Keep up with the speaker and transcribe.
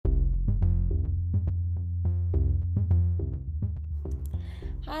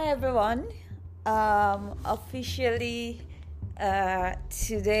Hi everyone. Officially,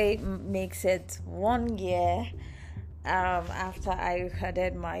 today makes it 1 year after I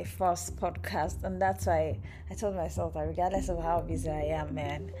recorded my first podcast, and that's why I told myself that regardless of how busy I am,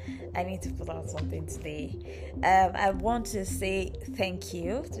 man, I need to put out something today. I want to say thank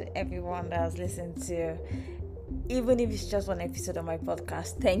you to everyone that has listened to, even if it's just one episode of my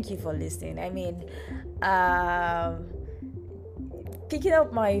podcast. Thank you for listening. Picking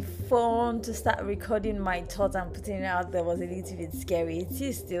up my phone to start recording my thoughts and putting it out there was a little bit scary. It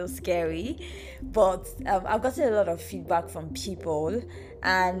is still scary, but I've gotten a lot of feedback from people,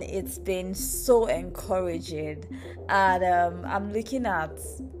 and it's been so encouraging. And I'm looking at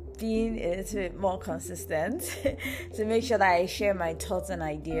being a little bit more consistent to make sure that I share my thoughts and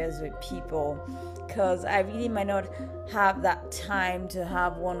ideas with people, because I really might not have that time to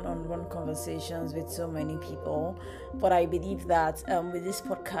have one-on-one conversations with so many people. But I believe that with this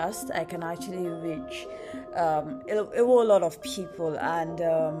podcast, I can actually reach a whole lot of people, and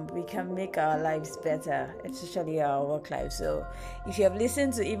we can make our lives better, especially our work life. So if you have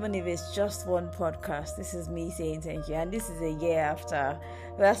listened to, even if it's just one podcast, this is me saying thank you. And this is a year after.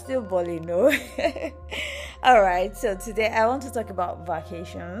 We are still balling, no? All right, so today I want to talk about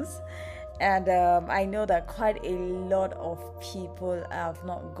vacations. And I know that quite a lot of people have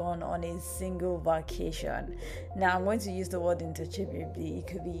not gone on a single vacation. Now, I'm going to use the word interchangeably. It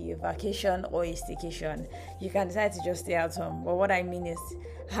could be a vacation or a staycation. You can decide to just stay at home. But what I mean is,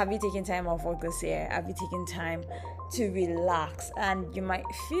 have you taken time off work this year? Have you taken time to relax? And you might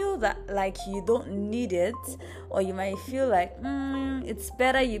feel that like you don't need it, or you might feel like it's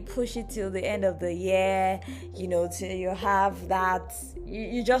better you push it till the end of the year, till you have that.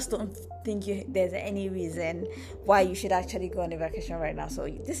 You just don't think there's any reason why you should actually go on a vacation right now. So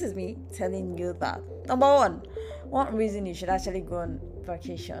this is me telling you that number one reason you should actually go on a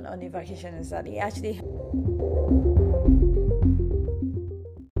vacation is that it actually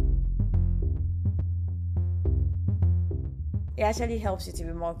helps you to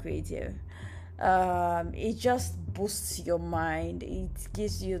be more creative. It just boosts your mind. It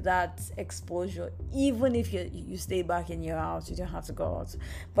gives you that exposure. Even if you stay back in your house, you don't have to go out.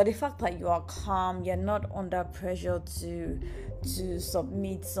 But the fact that you are calm, you're not under pressure to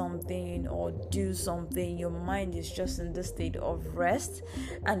submit something or do something. Your mind is just in the state of rest,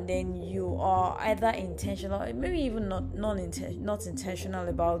 and then you are either intentional, maybe even not intentional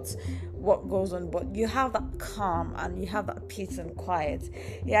about what goes on, but you have that calm and you have that peace and quiet.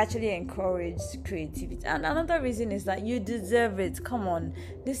 It actually encourages creativity. And another reason is that you deserve it. Come on,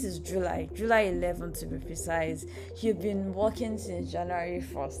 this is July 11th to be precise. You've been working since January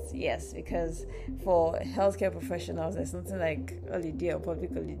 1st. Yes, because for healthcare professionals, there's something like holiday or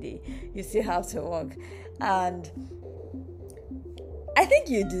public holiday. You still have to work, and I think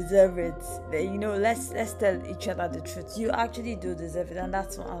you deserve it. Let's tell each other the truth. You actually do deserve it, and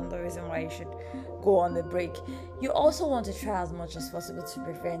that's another reason why you should go on the break. You also want to try as much as possible to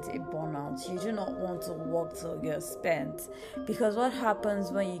prevent a burnout. You do not want to work till you're spent, because what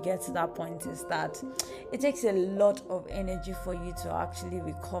happens when you get to that point is that it takes a lot of energy for you to actually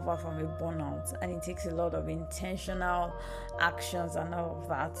recover from a burnout, and it takes a lot of intentional actions and all of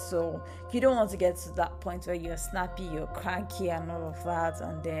that. So you don't want to get to that point where you're snappy, you're cranky and all of that,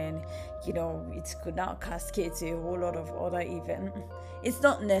 and then it could now cascade to a whole lot of other events. It's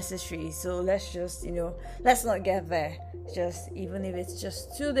not necessary. So let's not get there. Just even if it's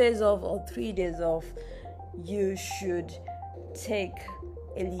just 2 days off or 3 days off, you should take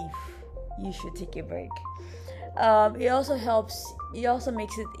a leave. You should take a break. It also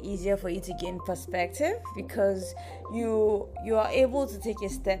makes it easier for you to gain perspective, because you are able to take a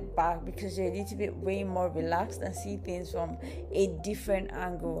step back because you're a little bit way more relaxed and see things from a different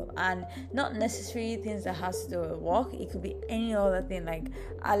angle, and not necessarily things that has to do with work. It could be any other thing. Like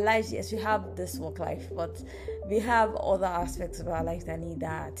our lives, yes, we have this work life, but we have other aspects of our life that need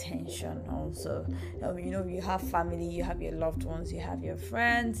our attention also. You have family, you have your loved ones, you have your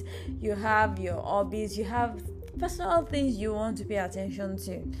friends, you have your hobbies, you have personal things you want to pay attention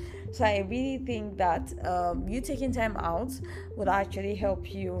to. So I really think that you taking time out would actually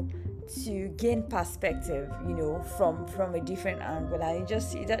help you to gain perspective, from a different angle, and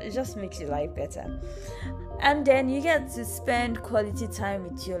it just makes your life better. And then you get to spend quality time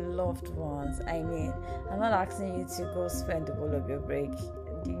with your loved ones. I mean, I'm not asking you to go spend the whole of your break.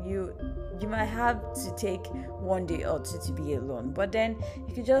 You might have to take 1 day or two to be alone, but then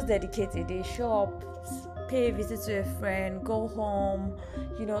you could just dedicate a day, show up, pay a visit to a friend, go home,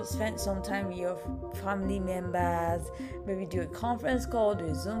 spend some time with your family members, maybe do a conference call, do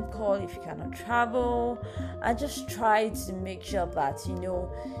a Zoom call if you cannot travel, and just try to make sure that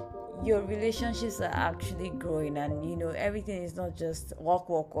your relationships are actually growing, and everything is not just walk.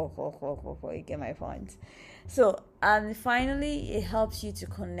 You get my point? So, and finally, it helps you to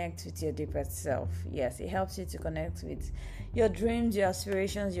connect with your deeper self. Yes, it helps you to connect with your dreams, your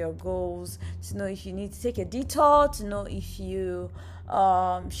aspirations, your goals, to know if you need to take a detour, to know if you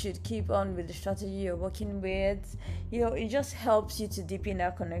should keep on with the strategy you're working with. It just helps you to deepen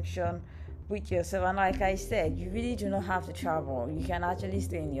that connection with yourself. And like I said, you really do not have to travel. You can actually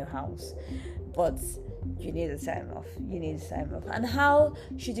stay in your house, but you need a time off. And how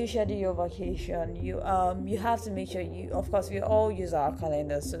should you schedule your vacation? You have to make sure of course, we all use our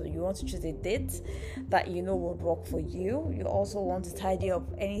calendar, so you want to choose a date that would work for you. You also want to tidy up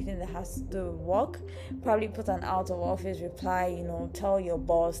anything that has to do with work. Probably put an out of office reply, tell your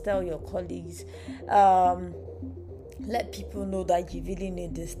boss, tell your colleagues, let people know that you really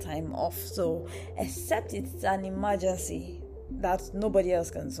need this time off. So, except it's an emergency that nobody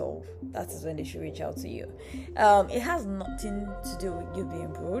else can solve, that is when they should reach out to you. It has nothing to do with you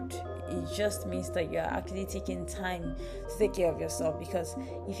being rude. It just means that you're actually taking time to take care of yourself, because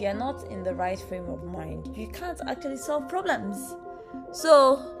if you're not in the right frame of mind, you can't actually solve problems.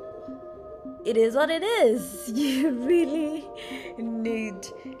 So it is what it is. You really need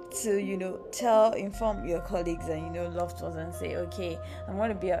to, inform your colleagues and, loved ones and say, okay, I'm going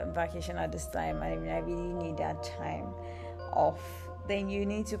to be on vacation at this time, and I really need that time off. Then you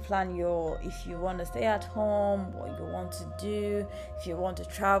need to plan if you want to stay at home, what you want to do, if you want to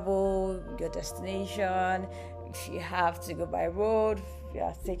travel, your destination, if you have to go by road, if you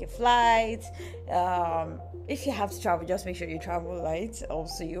have to take a flight, if you have to travel, just make sure you travel light.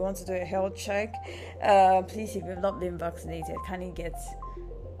 Also, you want to do a health check, please, if you've not been vaccinated, can you get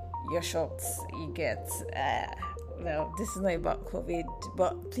your shots? This is not about COVID,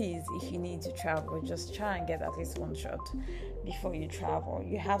 but please, if you need to travel, just try and get at least one shot before you travel.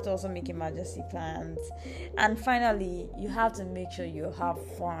 You have to also make emergency plans. And finally, you have to make sure you have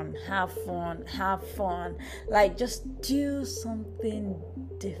fun. Like, just do something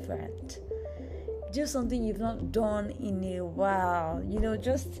different. Do something you've not done in a while.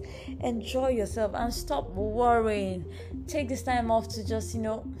 Just enjoy yourself and stop worrying. Take this time off to just,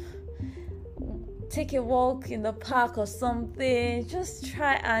 take a walk in the park or something. Just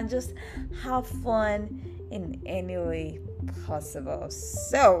try and just have fun in any way possible.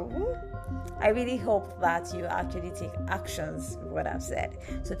 So I really hope that you actually take actions with what I've said.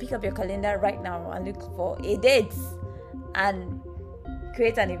 So pick up your calendar right now and look for a date and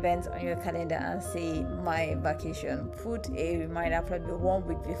create an event on your calendar and say my vacation. Put a reminder probably 1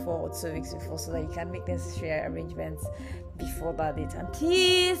 week before or 2 weeks before, so that you can make necessary arrangements before that date. And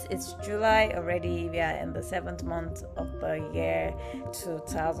please, it's July already. We are in the 7th month of the year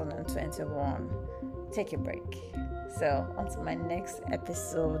 2021. Take a break. So until my next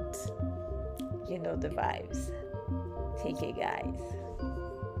episode, the vibes. Take care, guys.